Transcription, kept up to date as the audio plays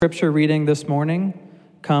Scripture reading this morning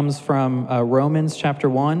comes from Romans chapter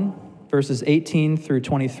 1, verses 18 through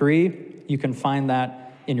 23. You can find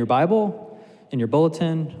that in your Bible, in your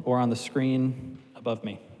bulletin, or on the screen above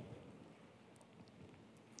me.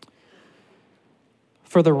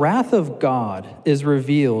 For the wrath of God is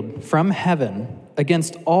revealed from heaven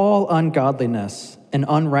against all ungodliness and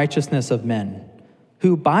unrighteousness of men,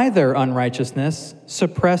 who by their unrighteousness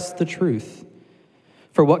suppress the truth.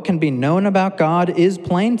 For what can be known about God is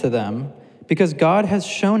plain to them, because God has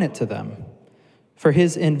shown it to them. For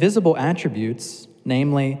his invisible attributes,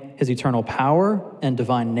 namely his eternal power and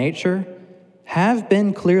divine nature, have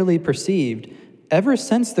been clearly perceived ever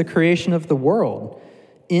since the creation of the world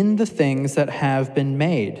in the things that have been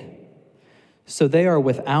made. So they are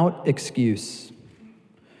without excuse.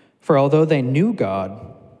 For although they knew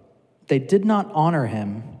God, they did not honor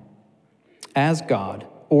him as God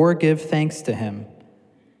or give thanks to him.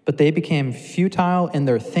 But they became futile in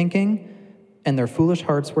their thinking, and their foolish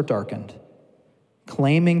hearts were darkened.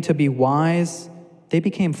 Claiming to be wise, they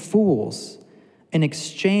became fools and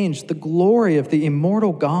exchanged the glory of the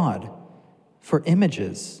immortal God for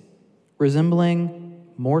images resembling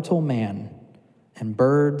mortal man and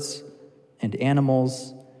birds and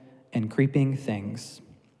animals and creeping things.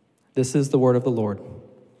 This is the word of the Lord.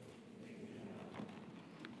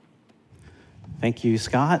 Thank you,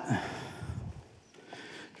 Scott.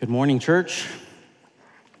 Good morning, church.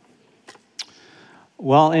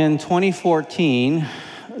 Well, in 2014,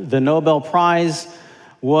 the Nobel Prize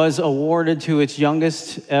was awarded to its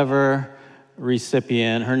youngest ever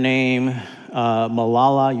recipient. Her name,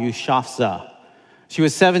 Malala Yousafzai. She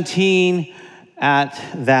was 17 at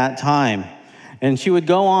that time. And she would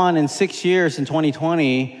go on in 6 years in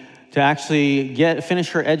 2020 to actually finish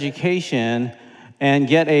her education and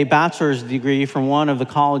get a bachelor's degree from one of the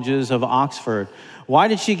colleges of Oxford. Why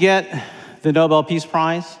did she get the Nobel Peace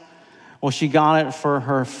Prize? Well, she got it for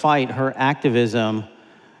her fight, her activism,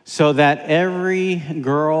 so that every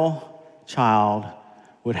child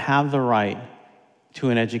would have the right to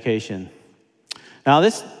an education. Now,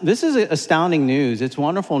 this is astounding news. It's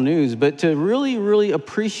wonderful news, but to really, really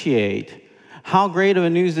appreciate how great of a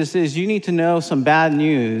news this is, you need to know some bad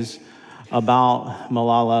news about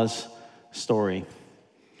Malala's story.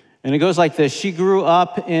 And it goes like this. She grew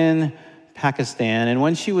up in Pakistan, and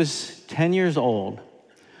when she was 10 years old,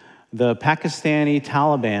 the Pakistani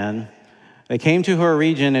Taliban, they came to her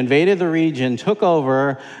region, invaded the region, took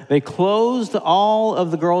over. They closed all of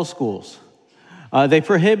the girls' schools. They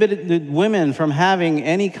prohibited women from having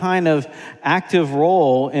any kind of active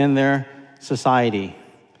role in their society.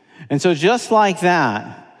 And so just like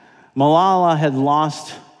that, Malala had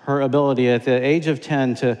lost her ability at the age of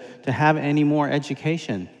 10 to have any more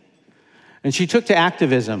education. And she took to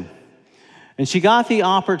activism. And she got the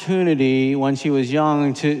opportunity when she was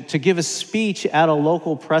young to give a speech at a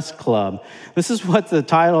local press club. This is what the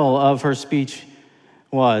title of her speech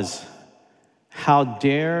was: "How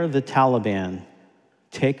dare the Taliban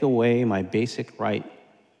take away my basic right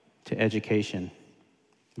to education?"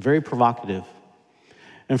 Very provocative.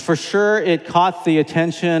 And for sure, it caught the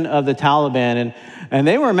attention of the Taliban, and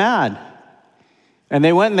they were mad. And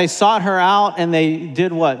they went and they sought her out, and they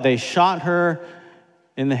did what? They shot her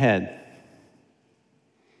in the head.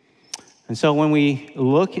 And so when we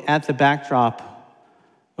look at the backdrop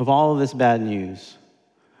of all of this bad news,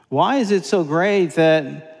 why is it so great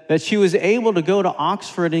that she was able to go to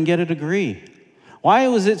Oxford and get a degree? Why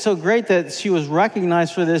was it so great that she was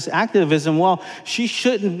recognized for this activism? Well, she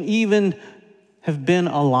shouldn't even have been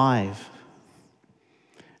alive.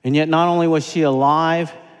 And yet not only was she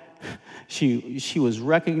alive, she was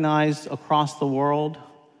recognized across the world,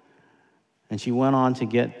 and she went on to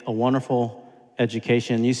get a wonderful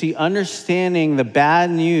education. You see, understanding the bad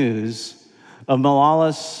news of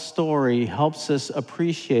Malala's story helps us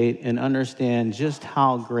appreciate and understand just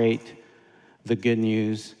how great the good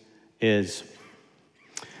news is.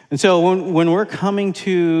 And so when we're coming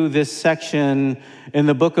to this section in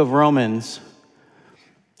the book of Romans,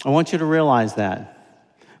 I want you to realize that.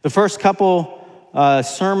 The first couple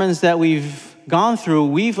sermons that we've gone through,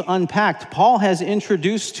 we've unpacked. Paul has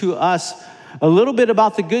introduced to us a little bit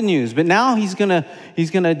about the good news, but now he's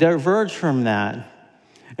gonna diverge from that.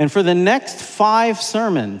 And for the next 5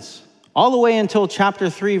 sermons, all the way until chapter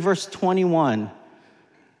 3, verse 21,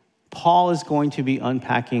 Paul is going to be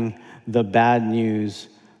unpacking the bad news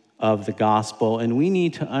of the gospel. And we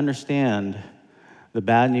need to understand the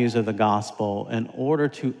bad news of the gospel in order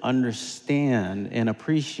to understand and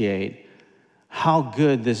appreciate how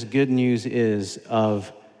good this good news is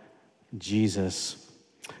of Jesus.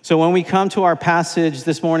 So when we come to our passage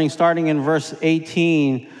this morning, starting in verse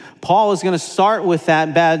 18, Paul is going to start with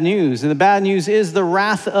that bad news. And the bad news is the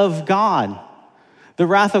wrath of God. The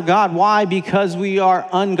wrath of God. Why? Because we are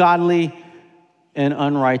ungodly and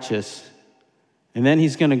unrighteous. And then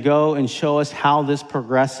he's going to go and show us how this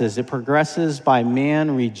progresses. It progresses by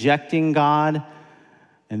man rejecting God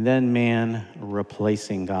and then man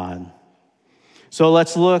replacing God. So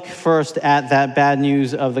let's look first at that bad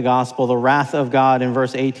news of the gospel, the wrath of God in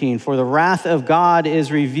verse 18. For the wrath of God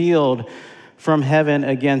is revealed from heaven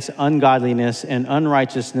against ungodliness and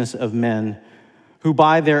unrighteousness of men, who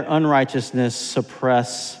by their unrighteousness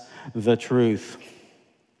suppress the truth.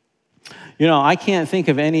 You know, I can't think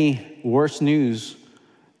of any worse news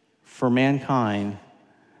for mankind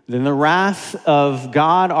than the wrath of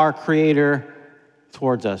God, our Creator,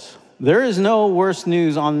 towards us. There is no worse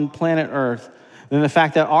news on planet Earth than the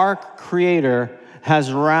fact that our Creator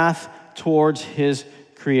has wrath towards his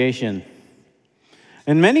creation.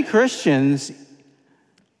 And many Christians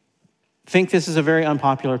think this is a very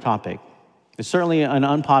unpopular topic. It's certainly an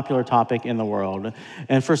unpopular topic in the world.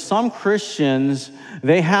 And for some Christians,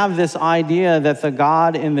 they have this idea that the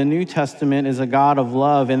God in the New Testament is a God of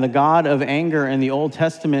love, and the God of anger in the Old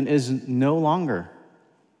Testament is no longer.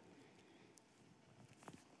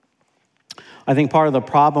 I think part of the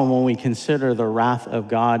problem when we consider the wrath of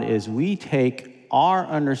God is we take our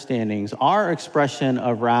understandings, our expression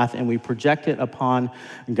of wrath, and we project it upon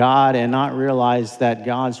God and not realize that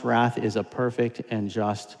God's wrath is a perfect and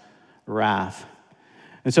just wrath.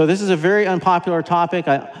 And so this is a very unpopular topic.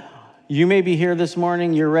 You may be here this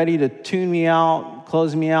morning, you're ready to tune me out,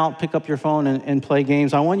 close me out, pick up your phone and play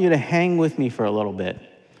games. I want you to hang with me for a little bit.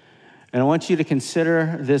 And I want you to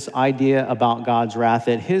consider this idea about God's wrath,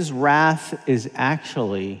 that his wrath is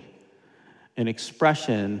actually an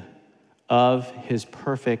expression of his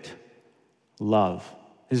perfect love.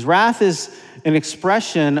 His wrath is an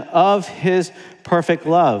expression of his perfect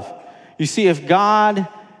love. You see, if God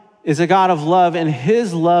is a God of love and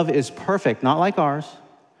his love is perfect, not like ours,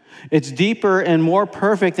 it's deeper and more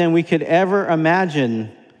perfect than we could ever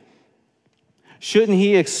imagine, shouldn't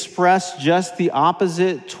he express just the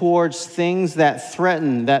opposite towards things that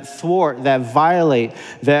threaten, that thwart, that violate,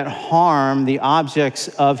 that harm the objects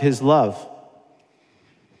of his love?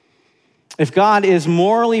 If God is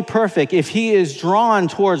morally perfect, if he is drawn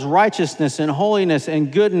towards righteousness and holiness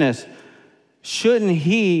and goodness, shouldn't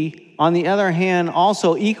he, on the other hand,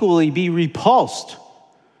 also equally be repulsed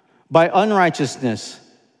by unrighteousness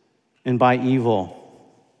and by evil?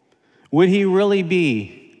 Would he really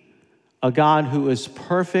be a God who is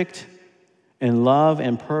perfect in love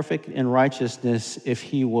and perfect in righteousness if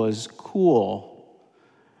he was cool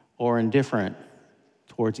or indifferent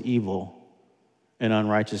towards evil and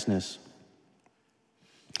unrighteousness?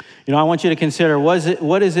 You know, I want you to consider,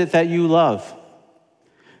 what is it that you love?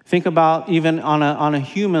 Think about even on a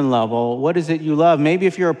human level, what is it you love? Maybe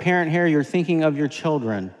if you're a parent here, you're thinking of your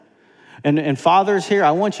children. And fathers here,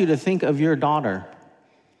 I want you to think of your daughter.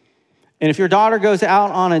 And if your daughter goes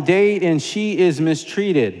out on a date and she is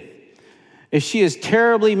mistreated, if she is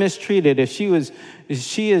terribly mistreated, if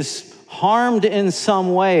she is harmed in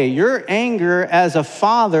some way, your anger as a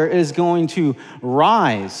father is going to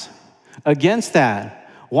rise against that.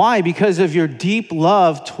 Why? Because of your deep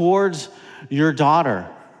love towards your daughter.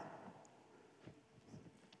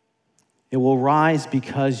 It will rise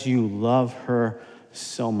because you love her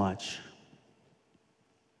so much.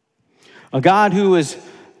 A God who is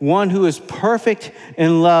one who is perfect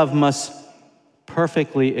in love must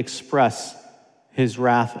perfectly express his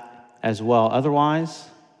wrath as well. Otherwise,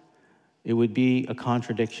 it would be a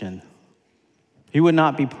contradiction. He would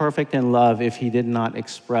not be perfect in love if he did not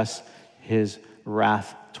express his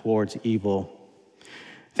wrath towards evil.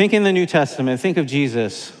 Think in the New Testament, think of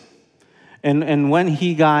Jesus and when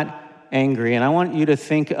he got angry. And I want you to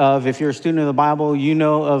think of, if you're a student of the Bible, you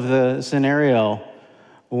know of the scenario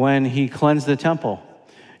when he cleansed the temple.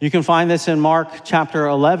 You can find this in Mark chapter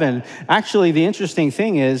 11. Actually, the interesting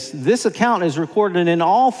thing is this account is recorded in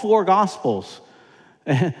all four Gospels.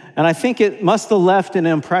 And I think it must have left an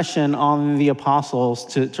impression on the apostles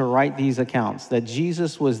to write these accounts, that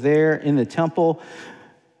Jesus was there in the temple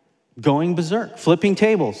going berserk, flipping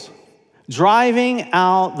tables, driving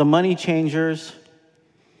out the money changers.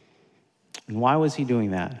 And why was he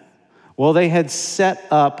doing that? Well, they had set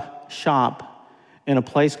up shop in a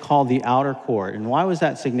place called the outer court. And why was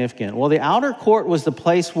that significant? Well, the outer court was the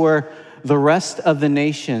place where the rest of the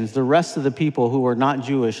nations, the rest of the people who were not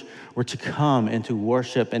Jewish, were to come and to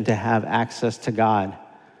worship and to have access to God.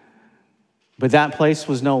 But that place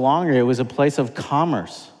was no longer. It was a place of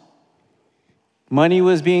commerce. Money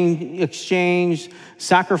was being exchanged.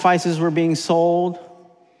 Sacrifices were being sold.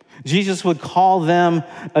 Jesus would call them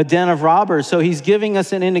a den of robbers. So he's giving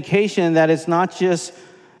us an indication that it's not just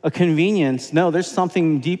a convenience. No, there's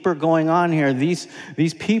something deeper going on here. These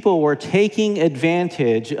people were taking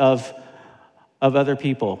advantage of other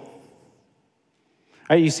people.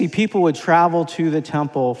 Right? You see, people would travel to the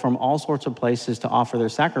temple from all sorts of places to offer their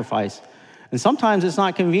sacrifice. And sometimes it's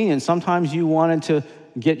not convenient. Sometimes you wanted to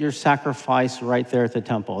get your sacrifice right there at the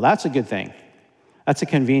temple. That's a good thing. That's a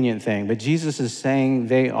convenient thing. But Jesus is saying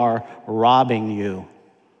they are robbing you.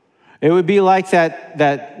 It would be like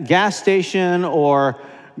that gas station or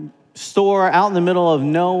store out in the middle of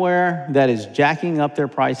nowhere that is jacking up their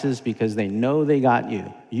prices because they know they got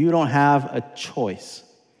you. You don't have a choice.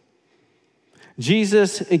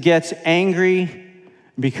 Jesus gets angry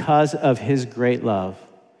because of his great love.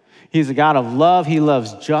 He's a God of love. He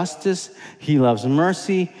loves justice. He loves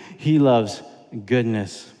mercy. He loves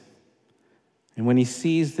goodness. And when he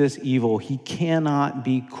sees this evil, he cannot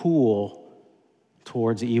be cool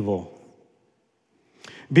towards evil.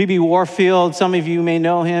 B.B. Warfield, some of you may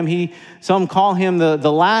know him. Some call him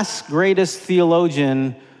the last greatest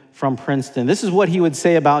theologian from Princeton. This is what he would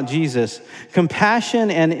say about Jesus. Compassion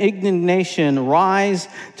and indignation rise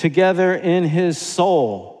together in his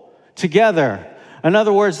soul. Together. In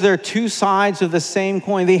other words, they're two sides of the same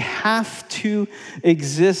coin. They have to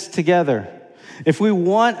exist together. If we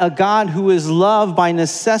want a God who is love by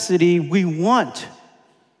necessity, we want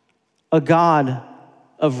a God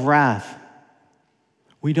of wrath.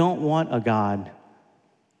 We don't want a God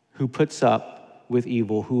who puts up with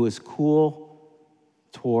evil, who is cool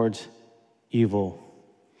towards evil.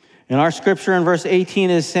 And our scripture in verse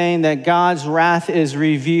 18 is saying that God's wrath is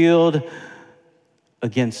revealed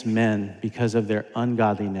against men because of their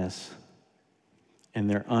ungodliness and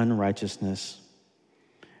their unrighteousness.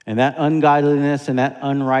 And that ungodliness and that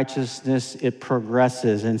unrighteousness, it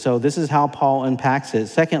progresses. And so this is how Paul unpacks it.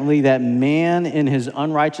 Secondly, that man in his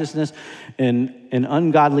unrighteousness and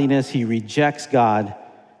ungodliness, he rejects God.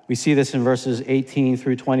 We see this in verses 18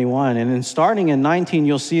 through 21. And then starting in 19,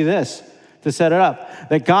 you'll see this to set it up.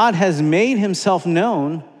 That God has made himself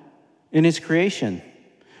known in his creation.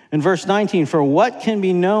 In verse 19, for what can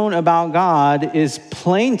be known about God is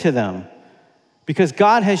plain to them, because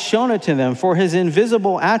God has shown it to them. For his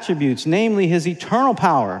invisible attributes, namely his eternal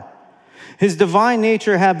power, his divine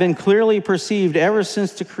nature, have been clearly perceived ever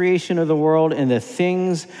since the creation of the world and the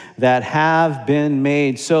things that have been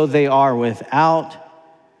made, so they are without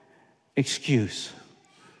excuse.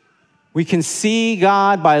 We can see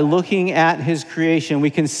God by looking at his creation. We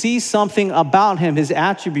can see something about him, his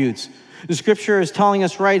attributes. The scripture is telling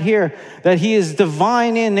us right here that he is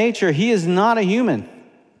divine in nature. He is not a human.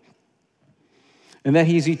 And that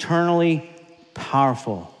he's eternally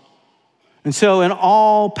powerful. And so an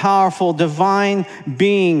all-powerful divine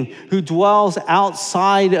being who dwells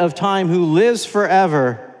outside of time, who lives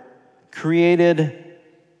forever, created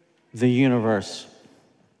the universe.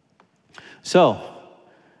 So,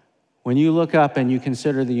 when you look up and you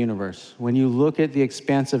consider the universe, when you look at the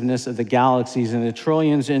expansiveness of the galaxies and the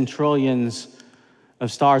trillions and trillions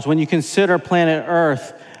of stars, when you consider planet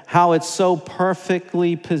Earth, how it's so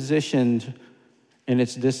perfectly positioned in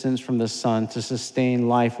its distance from the sun to sustain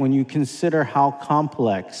life, when you consider how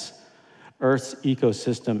complex Earth's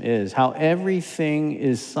ecosystem is, how everything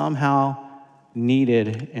is somehow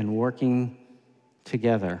needed and working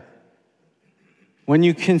together. When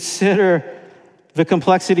you consider the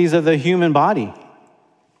complexities of the human body,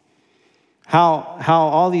 how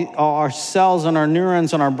all our cells and our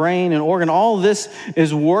neurons and our brain and organ, all this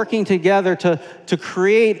is working together to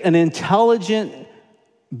create an intelligent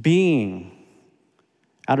being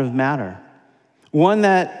out of matter. One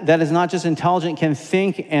that is not just intelligent, can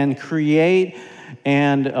think and create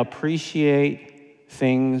and appreciate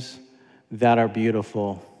things that are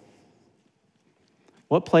beautiful.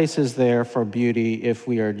 What place is there for beauty if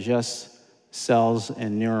we are just cells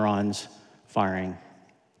and neurons firing?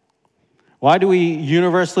 Why do we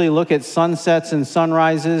universally look at sunsets and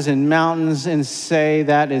sunrises and mountains and say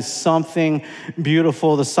that is something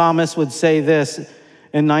beautiful? The psalmist would say this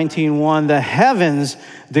in 19:1, the heavens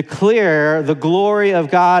declare the glory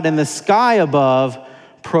of God, and the sky above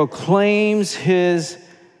proclaims his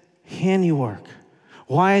handiwork.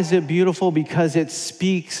 Why is it beautiful? Because it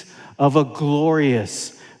speaks of a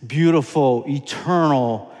glorious, beautiful,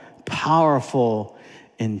 eternal, powerful,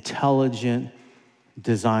 intelligent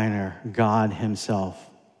designer, God himself.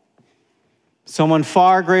 Someone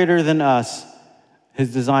far greater than us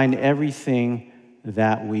has designed everything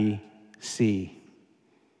that we see.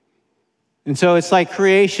 And so it's like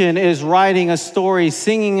creation is writing a story,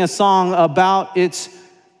 singing a song about its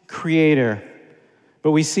creator.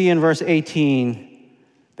 But we see in verse 18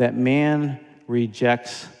 that man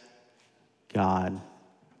rejects God.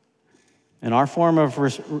 And our form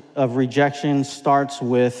of rejection starts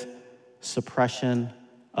with suppression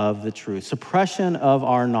of the truth, suppression of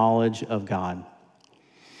our knowledge of God.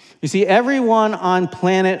 You see, everyone on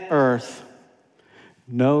planet Earth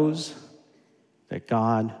knows that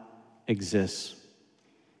God exists.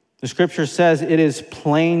 The scripture says it is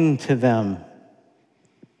plain to them,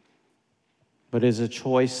 but it is a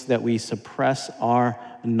choice that we suppress our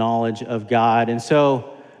knowledge of God. And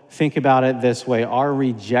so think about it this way: our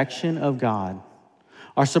rejection of God,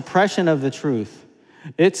 our suppression of the truth,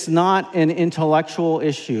 it's not an intellectual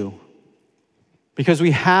issue because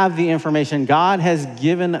we have the information. God has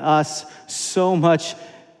given us so much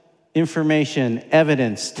information,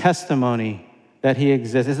 evidence, testimony that he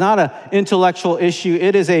exists. It's not an intellectual issue.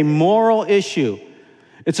 It is a moral issue.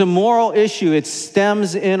 It's a moral issue. It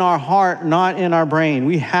stems in our heart, not in our brain.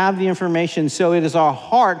 We have the information, so it is our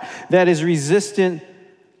heart that is resistant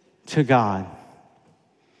to God.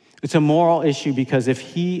 It's a moral issue because if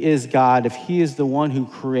he is God, if he is the one who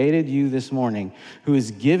created you this morning, who is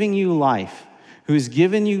giving you life, who has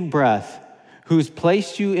given you breath, who has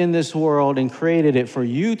placed you in this world and created it for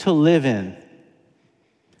you to live in,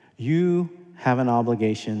 you have an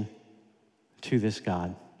obligation to this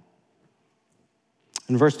God.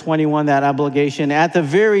 In verse 21, that obligation, at the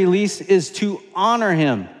very least, is to honor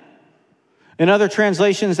him. In other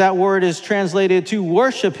translations, that word is translated to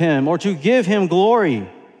worship him or to give him glory,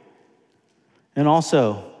 and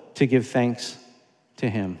also to give thanks to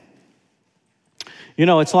him. You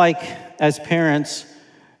know, it's like, as parents,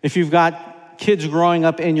 if you've got kids growing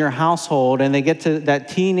up in your household and they get to that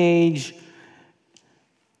teenage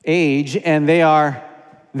age and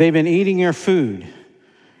they've been eating your food,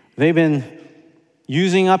 they've been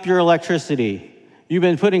using up your electricity, you've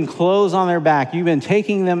been putting clothes on their back, you've been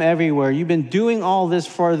taking them everywhere, you've been doing all this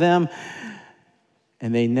for them,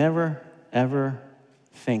 and they never, ever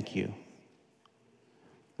thank you.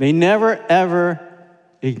 They never, ever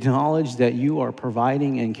acknowledge that you are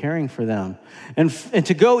providing and caring for them. And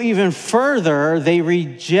to go even further, they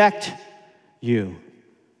reject you.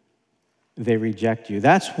 They reject you.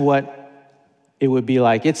 That's what it would be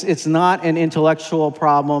like. It's not an intellectual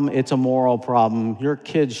problem, it's a moral problem. Your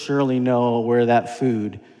kids surely know where that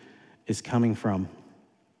food is coming from.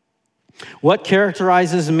 What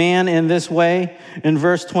characterizes man in this way? In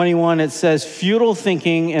verse 21, it says, futile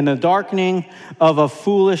thinking and the darkening of a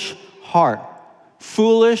foolish heart.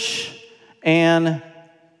 Foolish and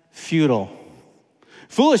futile.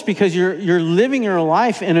 Foolish because you're living your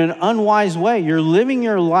life in an unwise way. You're living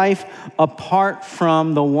your life apart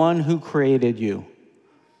from the one who created you.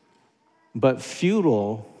 But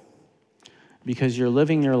futile because you're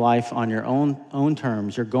living your life on your own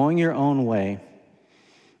terms. You're going your own way,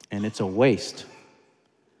 and it's a waste.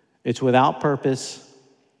 It's without purpose.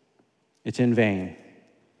 It's in vain.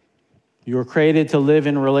 You were created to live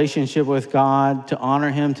in relationship with God, to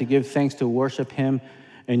honor him, to give thanks, to worship him,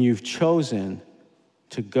 and you've chosen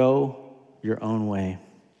to go your own way.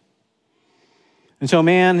 And so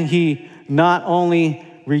man, he not only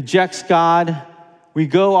rejects God, we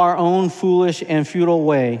go our own foolish and futile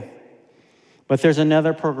way, but there's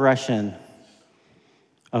another progression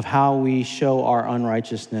of how we show our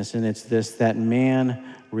unrighteousness, and it's this, that man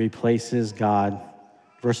replaces God.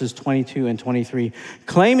 Verses 22 and 23,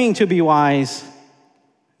 claiming to be wise,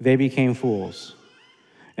 they became fools.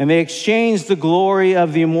 And they exchanged the glory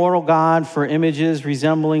of the immortal God for images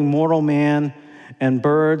resembling mortal man and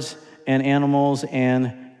birds and animals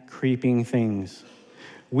and creeping things.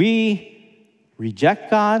 We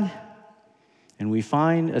reject God and we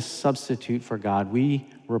find a substitute for God. We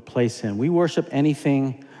replace him. We worship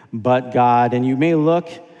anything but God. And you may look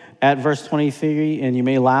at verse 23 and you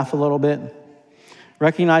may laugh a little bit.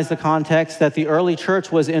 Recognize the context that the early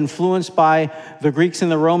church was influenced by the Greeks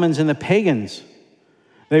and the Romans and the pagans.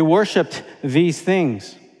 They worshiped these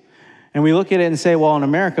things. And we look at it and say, well, in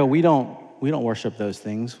America, we don't worship those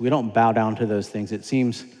things. We don't bow down to those things. It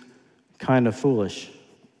seems kind of foolish.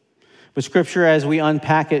 But Scripture, as we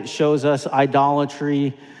unpack it, shows us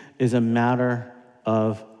idolatry is a matter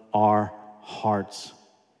of our hearts.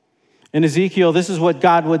 In Ezekiel, this is what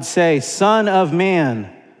God would say, Son of man,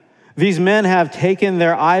 these men have taken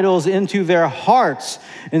their idols into their hearts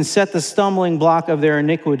and set the stumbling block of their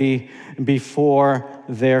iniquity before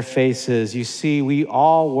their faces. You see, we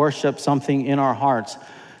all worship something in our hearts.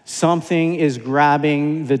 Something is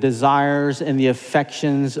grabbing the desires and the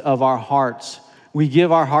affections of our hearts. We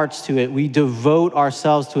give our hearts to it. We devote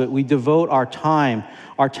ourselves to it. We devote our time,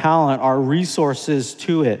 our talent, our resources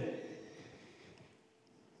to it.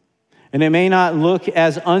 And it may not look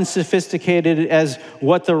as unsophisticated as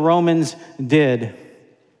what the Romans did.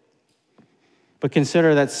 But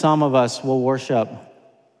consider that some of us will worship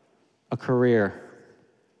a career,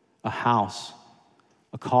 a house,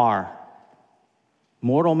 a car,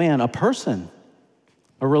 mortal man, a person,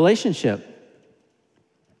 a relationship.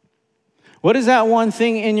 What is that one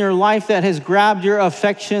thing in your life that has grabbed your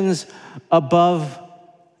affections above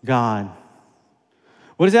God?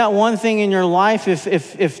 What is that one thing in your life,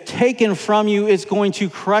 if taken from you, it's going to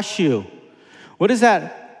crush you? What is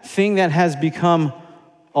that thing that has become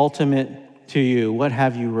ultimate to you? What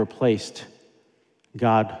have you replaced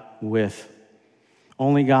God with?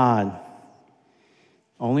 Only God,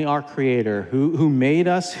 only our Creator, who made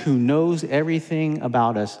us, who knows everything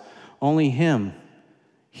about us, only Him.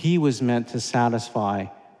 He was meant to satisfy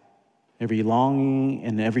every longing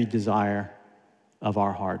and every desire of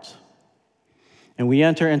our hearts. And we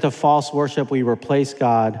enter into false worship, we replace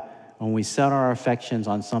God when we set our affections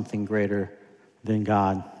on something greater than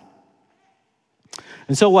God.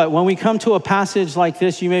 And so what? When we come to a passage like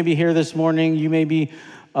this, you may be here this morning, you may be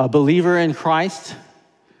a believer in Christ,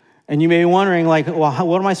 and you may be wondering, like, well,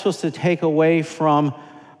 what am I supposed to take away from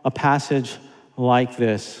a passage like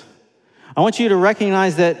this? I want you to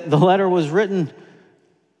recognize that the letter was written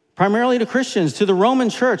primarily to Christians, to the Roman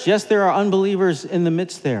church. Yes, there are unbelievers in the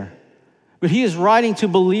midst there. But he is writing to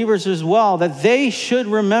believers as well, that they should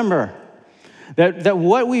remember that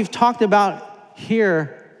what we've talked about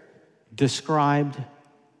here described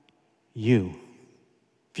you.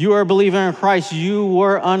 If you are a believer in Christ, you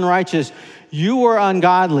were unrighteous. You were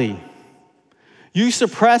ungodly. You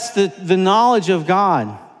suppressed the knowledge of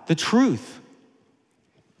God, the truth.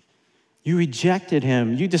 You rejected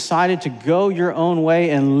him. You decided to go your own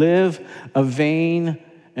way and live a vain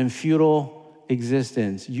and futile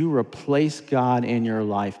existence. You replaced God in your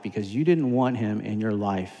life because you didn't want him in your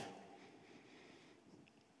life.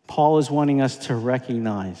 Paul is wanting us to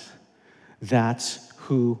recognize that's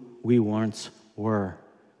who we once were.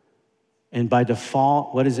 And by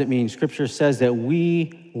default, what does it mean? Scripture says that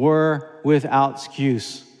we were without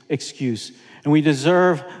excuse, and we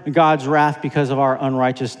deserve God's wrath because of our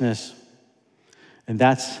unrighteousness. And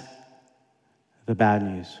that's the bad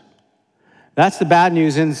news. That's the bad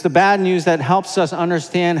news, and it's the bad news that helps us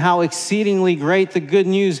understand how exceedingly great the good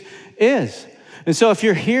news is. And so if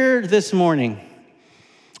you're here this morning,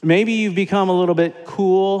 maybe you've become a little bit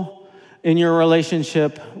cool in your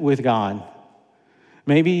relationship with God.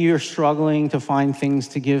 Maybe you're struggling to find things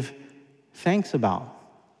to give thanks about.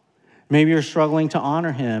 Maybe you're struggling to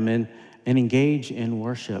honor him and engage in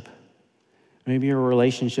worship. Maybe your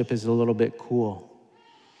relationship is a little bit cool.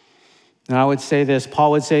 And I would say this,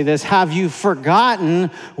 Paul would say this, have you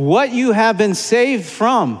forgotten what you have been saved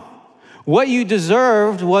from? What you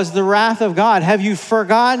deserved was the wrath of God. Have you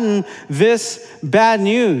forgotten this bad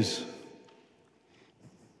news?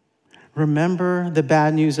 Remember the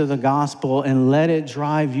bad news of the gospel and let it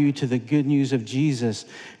drive you to the good news of Jesus.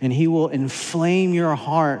 And he will inflame your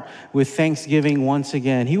heart with thanksgiving once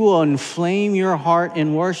again. He will inflame your heart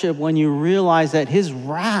in worship when you realize that his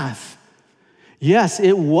wrath, yes,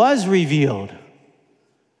 it was revealed,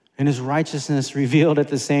 and his righteousness revealed at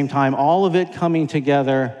the same time, all of it coming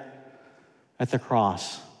together at the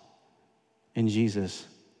cross in Jesus.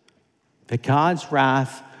 That God's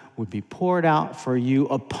wrath would be poured out for you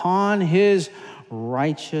upon his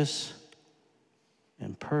righteous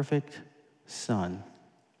and perfect Son.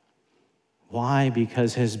 Why?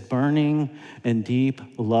 Because his burning and deep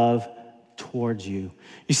love towards you.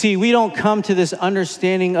 You see, we don't come to this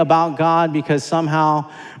understanding about God because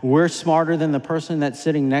somehow we're smarter than the person that's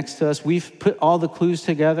sitting next to us. We've put all the clues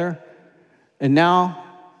together, and now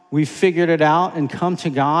we've figured it out and come to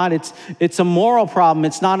God. It's a moral problem.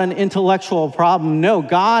 It's not an intellectual problem. No,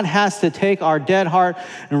 God has to take our dead heart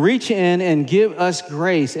and reach in and give us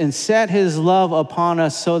grace and set his love upon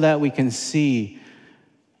us so that we can see,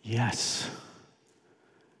 yes,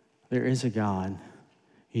 there is a God.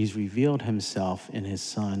 He's revealed himself in his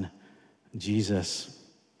Son, Jesus.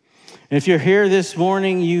 And if you're here this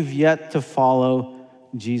morning, you've yet to follow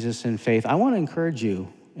Jesus in faith, I want to encourage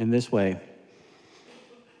you in this way.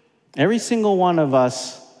 Every single one of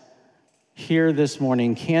us here this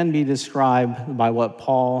morning can be described by what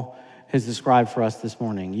Paul has described for us this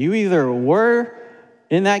morning. You either were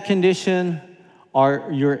in that condition or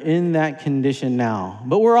you're in that condition now.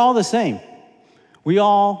 But we're all the same. We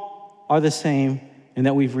all are the same in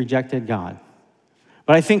that we've rejected God. But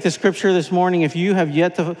But I think the scripture this morning, if you have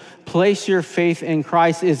yet to place your faith in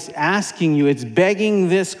Christ, is asking you, it's begging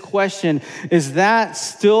this question, is that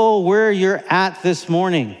still where you're at this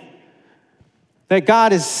morning? That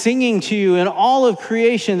God is singing to you in all of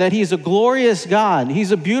creation that he's a glorious God,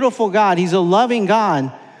 he's a beautiful God, he's a loving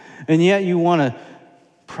God, and yet you want to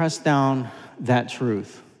press down that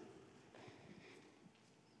truth.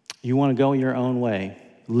 You want to go your own way,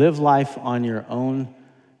 live life on your own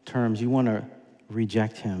terms. You want to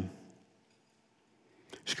reject him.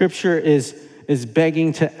 Scripture is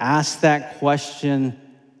begging to ask that question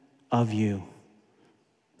of you.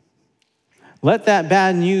 Let that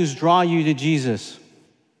bad news draw you to Jesus.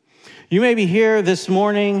 You may be here this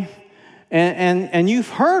morning and you've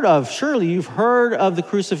heard of the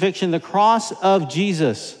crucifixion, the cross of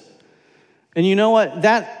Jesus. And you know what?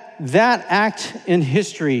 That act in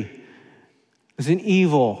history was an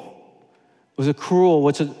evil, was a cruel,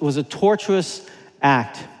 was a torturous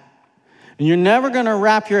act. And you're never going to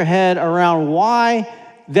wrap your head around why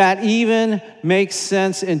that even makes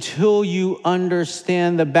sense until you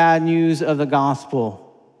understand the bad news of the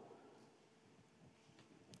gospel.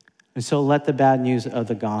 And so let the bad news of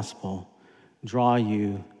the gospel draw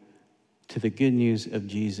you to the good news of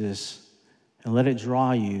Jesus, and let it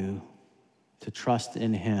draw you to trust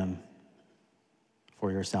in him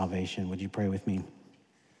for your salvation. Would you pray with me?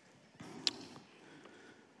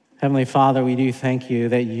 Heavenly Father, we do thank you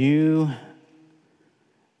that you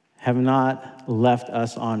have not left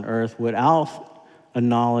us on earth without a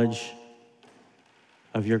knowledge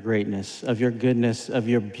of your greatness, of your goodness, of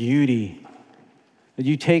your beauty. That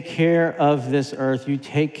you take care of this earth. You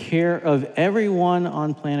take care of everyone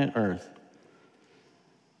on planet Earth.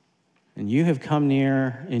 And you have come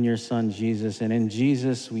near in your Son, Jesus. And in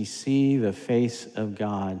Jesus, we see the face of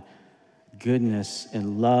God, goodness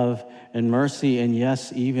and love and mercy, and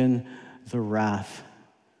yes, even the wrath.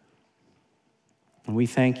 And we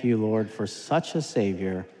thank you, Lord, for such a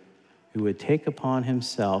Savior who would take upon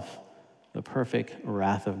himself the perfect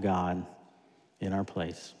wrath of God in our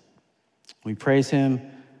place. We praise him.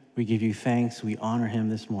 We give you thanks. We honor him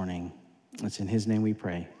this morning. It's in his name we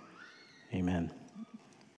pray. Amen.